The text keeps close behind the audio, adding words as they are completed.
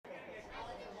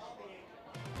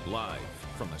Live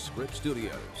from the Script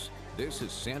Studios, this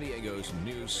is San Diego's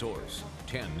news source,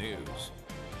 10 News.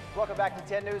 Welcome back to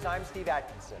 10 News. I'm Steve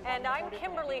Atkinson. And I'm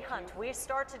Kimberly Hunt. We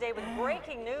start today with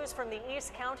breaking news from the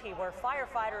East County, where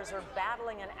firefighters are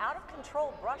battling an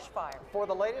out-of-control brush fire. For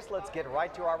the latest, let's get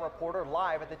right to our reporter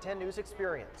live at the 10 News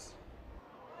Experience.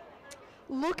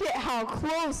 Look at how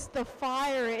close the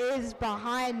fire is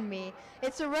behind me.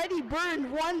 It's already burned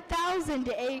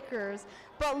 1,000 acres,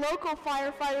 but local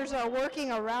firefighters are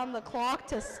working around the clock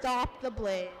to stop the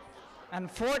blaze.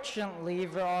 Unfortunately,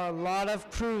 there are a lot of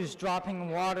crews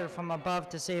dropping water from above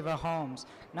to save our homes.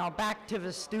 Now back to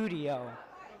the studio.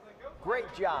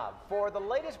 Great job. For the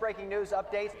latest breaking news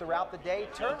updates throughout the day,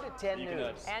 turn to 10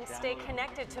 News. And stay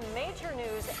connected to major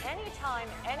news anytime,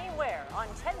 anywhere on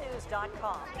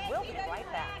 10news.com. We'll be right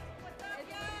back.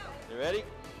 You ready?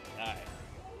 All right.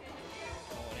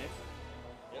 Going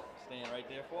in. Yep, staying right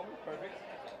there for me. Perfect.